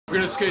We're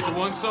gonna skate to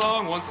one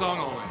song only.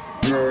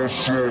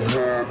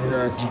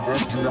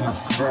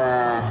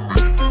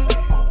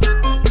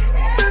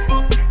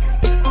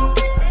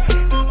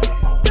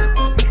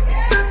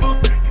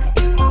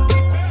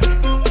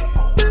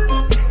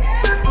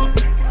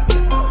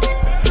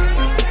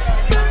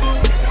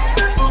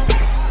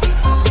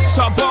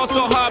 So I ball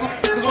so hard,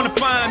 niggas wanna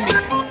find me.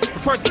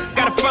 First,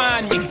 gotta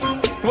find me.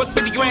 What's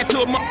 50 grand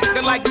to a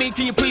motherfucker like me?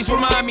 Can you please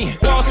remind me?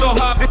 Ball so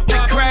hard, this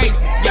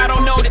crazy. Y'all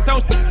don't know that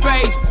those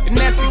phase. And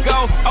as we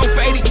go, 0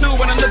 for 82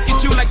 when I look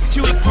at you like that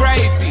you the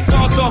gravy.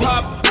 Ball so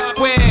hard,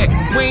 where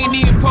we ain't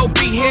even Pope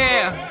be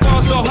here.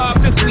 Ball so hard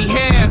since we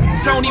here.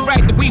 It's only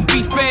right that we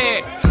be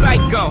fair.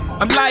 Psycho,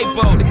 I'm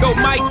libo to go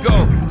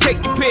Michael.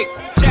 Take your pick.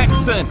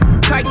 Jackson,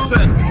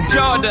 Tyson,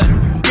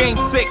 Jordan. Game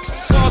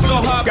 6, ball so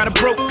hard, got a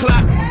broke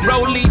clock.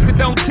 Rollies that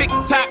don't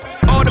tick-tock.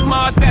 All the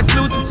Mars that's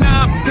losing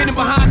time, hidden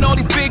behind all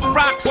these big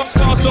rocks.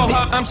 Ball so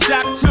hard, I'm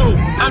shocked too.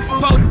 I'm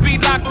supposed to be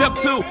locked up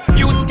too.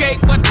 You escape,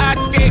 but I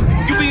escape.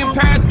 You be in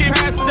Paris, get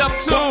passed up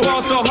too.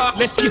 Ball so hard,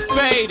 let's get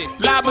faded.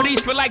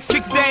 Liberties for like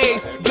 6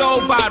 days.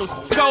 Gold bottles,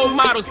 soul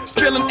models,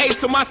 spilling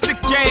ace on my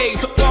sick days.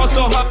 So ball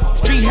so hard,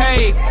 let's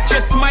behave.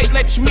 Just might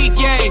let you meet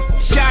gay.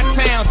 Shot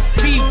towns,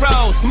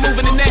 B-rolls,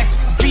 moving the next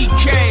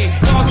BK.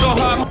 Ball so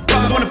hard,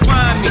 motherfuckers wanna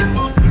find me.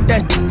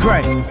 That's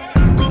crack.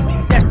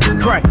 That's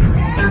crack.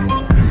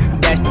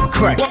 That's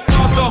crack.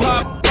 Ball so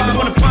hard, motherfuckers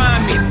wanna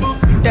find me.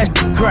 That's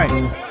crack.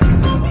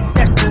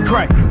 That's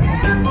crack.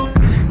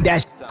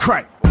 That's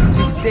crack.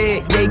 She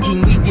said, yeah,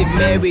 can we get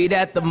married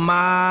at the mall?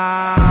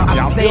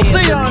 I said,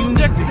 Theon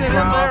Dixon in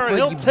there, and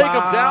he'll take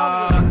him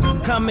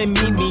down. Come and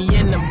meet me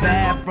in the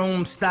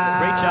bathroom style.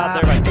 Great job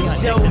there by Theon and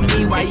show Dixon.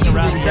 me why you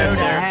deserve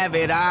to have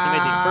it all. He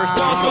made the first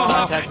initial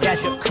contact.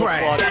 That's a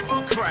crack.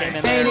 That's crack.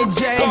 Ain't it,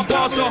 Jay?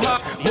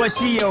 What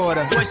she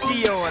order? What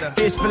she order?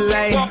 Fish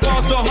fillet.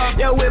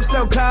 Your whip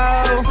so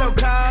cold. So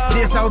cold.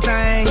 This whole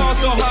thing.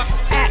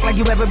 Act like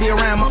you ever be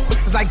around me.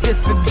 It's like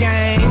this a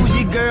game.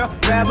 Who's your girl?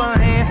 Grab her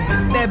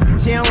hand. That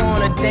bitch, she don't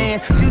wanna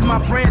dance. She's my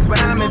friends, but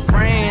I'm in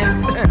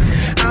France.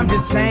 I'm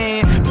just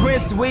saying,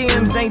 Prince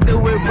Williams ain't do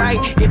it right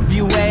if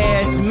you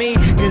ask me.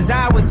 Cause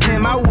I was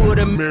him, I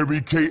would've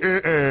Mary Kate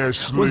and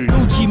Ashley. Was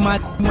Gucci my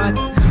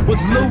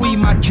was Louis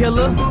my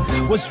killer?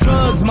 Was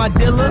drugs my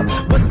dealer?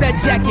 What's that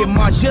jacket,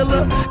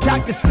 Margilla?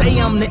 Doctors say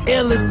I'm the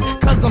illest,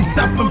 cause I'm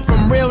suffering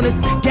from realness.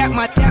 Got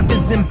my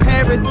captors in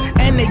Paris,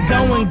 and they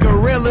going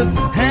gorillas,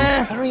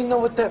 huh? I don't even know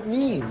what that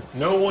means.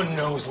 No one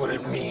knows what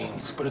it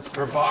means, but it's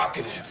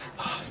provocative.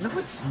 No,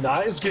 it's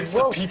not. It Gets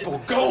the people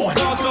going.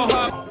 Ball so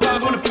hard,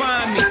 guys wanna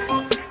find me.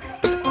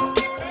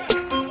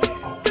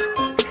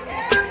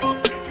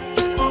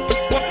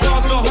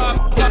 Ball so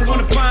hard, guys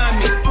wanna find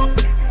me.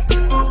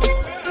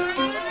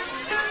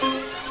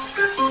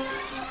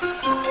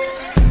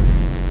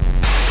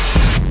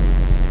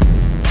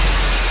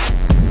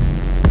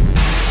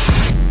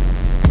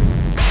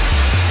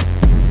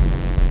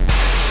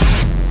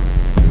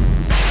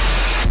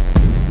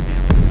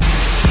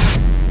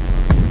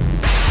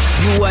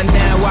 You are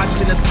now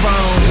watching the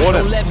throne. What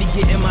Don't let me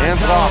get in my hands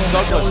zone. off.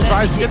 Douglas Don't let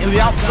tries me to get in to the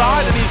my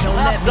outside, zone. and he's Don't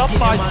let wrapped me up get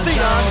by in my Theon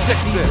zone.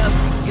 Dixon. These other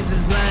niggas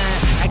is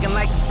lying, acting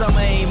like the summer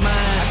ain't mine.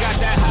 I got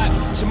that hot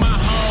to my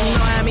home. You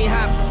know how many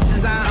hot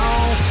bitches I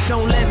own?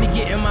 Don't let me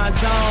get in my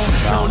zone.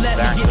 Don't let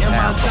me get in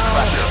my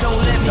zone.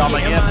 Don't let me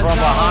Coming get in in my from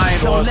zone.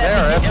 behind Don't was let me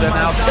Harris, get in and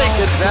my now zone.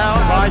 taken down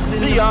by Stars in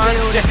the Theon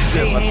building, Dixon,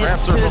 they the hands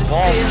transfer to from the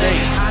Ball ceiling.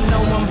 State. I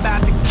know I'm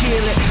about to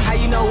kill it. How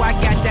you know I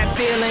got that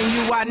feeling?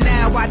 You are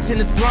now watching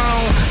the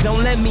throne.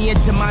 Don't let me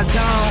into my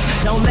zone.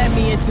 Don't let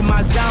me into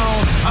my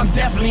zone. I'm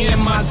definitely in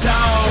my zone.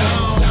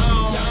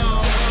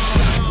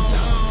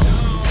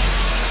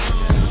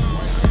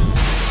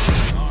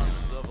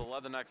 Arms of the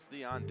Leathernecks,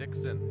 Theon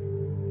Dixon.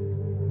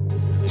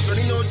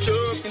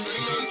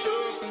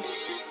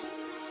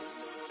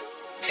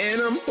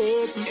 And I'm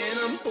hoping,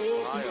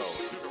 Ohio,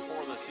 2 for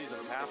 4 this season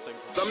passing.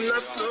 I'm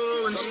not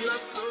slowing,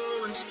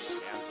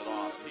 Hands it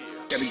off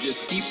here. gotta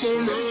just keep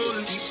on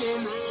rolling,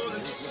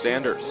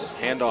 Sanders,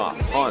 handoff,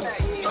 punt.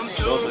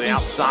 Goes to the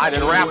outside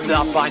and wrapped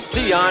up by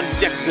Theon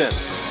Dixon.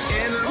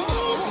 and I'm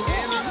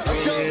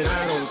hoping,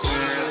 I don't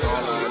care,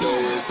 all I know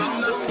is I'm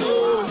not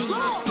slowing,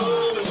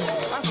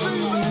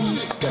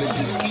 gotta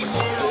just keep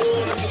on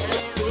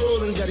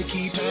rolling, gotta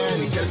keep on,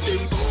 gotta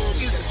stay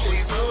focused,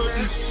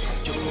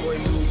 your boy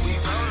move, we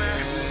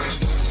rolling,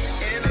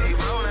 and they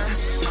rolling,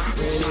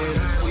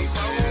 we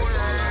rolling,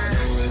 all I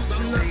know is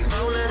I'm not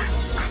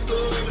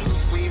slowing,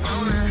 we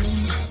rolling,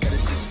 gotta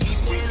just keep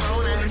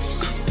rolling,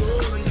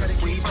 gotta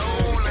keep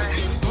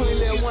rolling. Only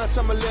live once,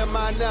 I'ma live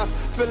mine now.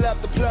 Fill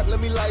up the plug, let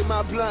me light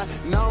my blunt.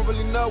 And I don't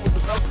really know what the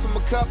fuck's in my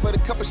cup, but a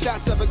couple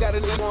shots ever got a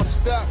nigga on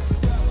stuck.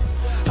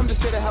 I'm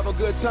just here to have a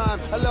good time.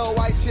 A little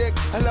white chick,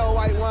 a little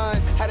white wine.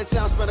 Had a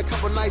town, spent a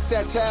couple nights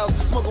at Towels.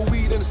 Smoking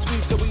weed in the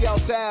streets, so we out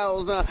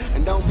towels.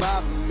 And don't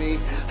bother me. me.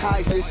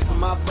 High fish for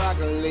my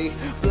broccoli.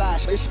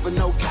 Flash fish for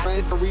no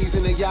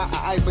reason. And y'all,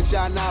 but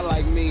y'all not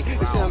like me.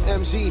 It's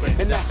MMG,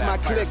 and that's my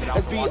click.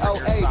 That's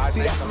BOA.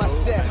 See, that's my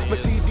set. My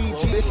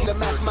CDG, this shit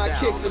match my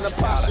kicks and the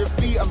posture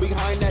feet. I'm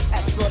behind that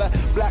S sorta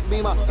black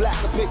beamer. Black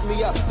to pick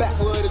me up.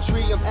 Backwood a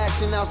tree. I'm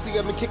action now. See,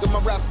 I've been kicking my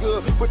raps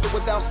good. With or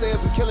without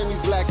sales, I'm killing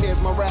these black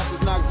heads. My rap is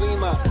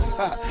Noxema.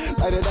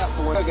 Light it up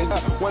for one.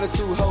 One or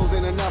two hoes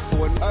ain't enough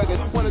for one.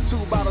 One or two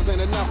bottles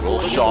ain't enough. Will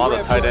Shaw,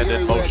 the tight end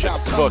in motion.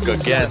 Cook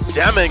again.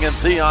 Deming and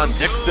Theon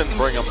Dixon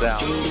bring him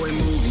down.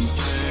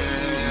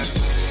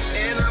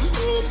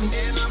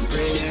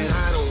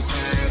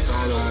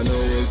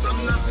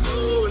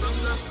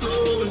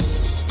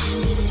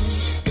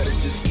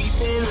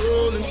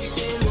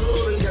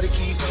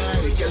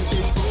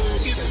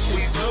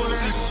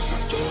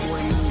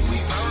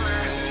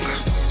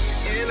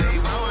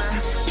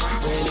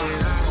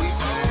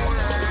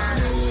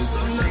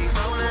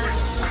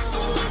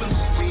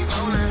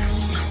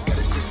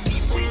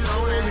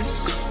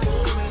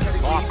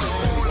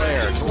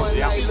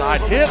 The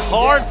outside, hit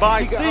hard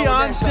by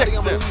Theon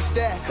Dixon.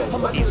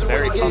 He's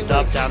very pumped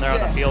up down there on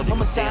the field. You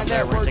can see him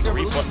there. We're going to take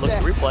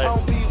a replay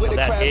of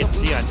that hit.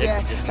 Theon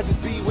Dixon just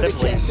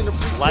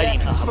simply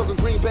lighting up the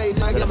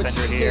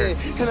defender here.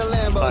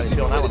 Probably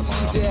feeling that one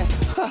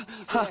tomorrow.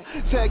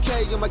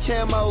 10K in my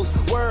camos,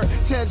 word,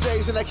 10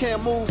 J's and I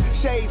can't move.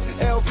 Shades,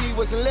 LV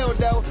was a little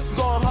though.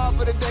 Going hard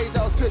for the days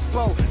I was piss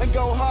poor. And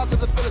go hard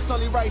cause I feel it's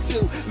only right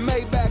too.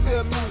 Made back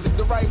good music,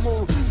 the right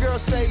move.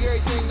 Girls say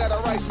everything got a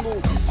right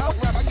smooth. Out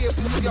rap, I get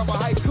pussy off a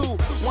haiku.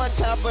 One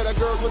time for the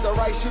girls with the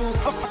right shoes.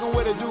 I'm fucking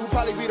with a dude,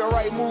 probably be the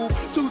right move.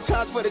 2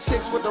 times for the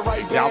chicks with the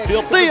right band.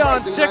 Outfield,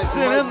 Theon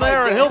Dixon in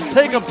there and he'll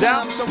take him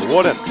down.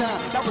 Wooden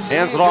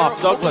hands it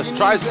off. Douglas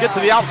tries to get to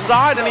the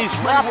outside and he's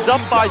wrapped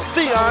up by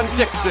Theon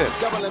Dixon.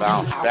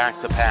 Bounce back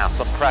to pass,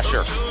 some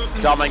pressure.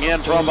 Coming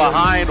in from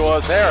behind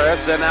was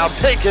Harris and now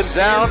taken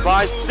down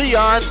by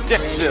Theon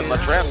Dixon, the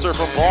transfer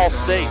from Ball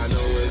State.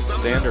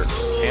 Sanders,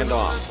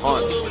 handoff,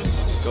 Hunt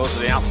goes to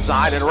the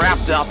outside and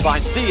wrapped up by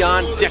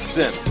Theon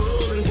Dixon.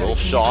 Will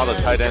Shaw, the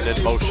tight end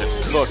in motion.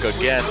 Cook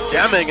again,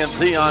 Deming and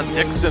Theon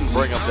Dixon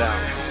bring him down.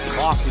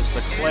 Crosses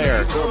to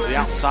Claire, towards the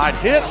outside,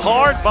 hit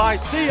hard by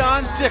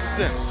Theon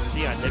Dixon.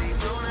 Theon Dixon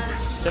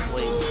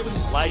simply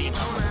lighting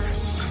up.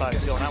 Probably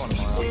feeling that one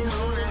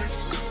tomorrow.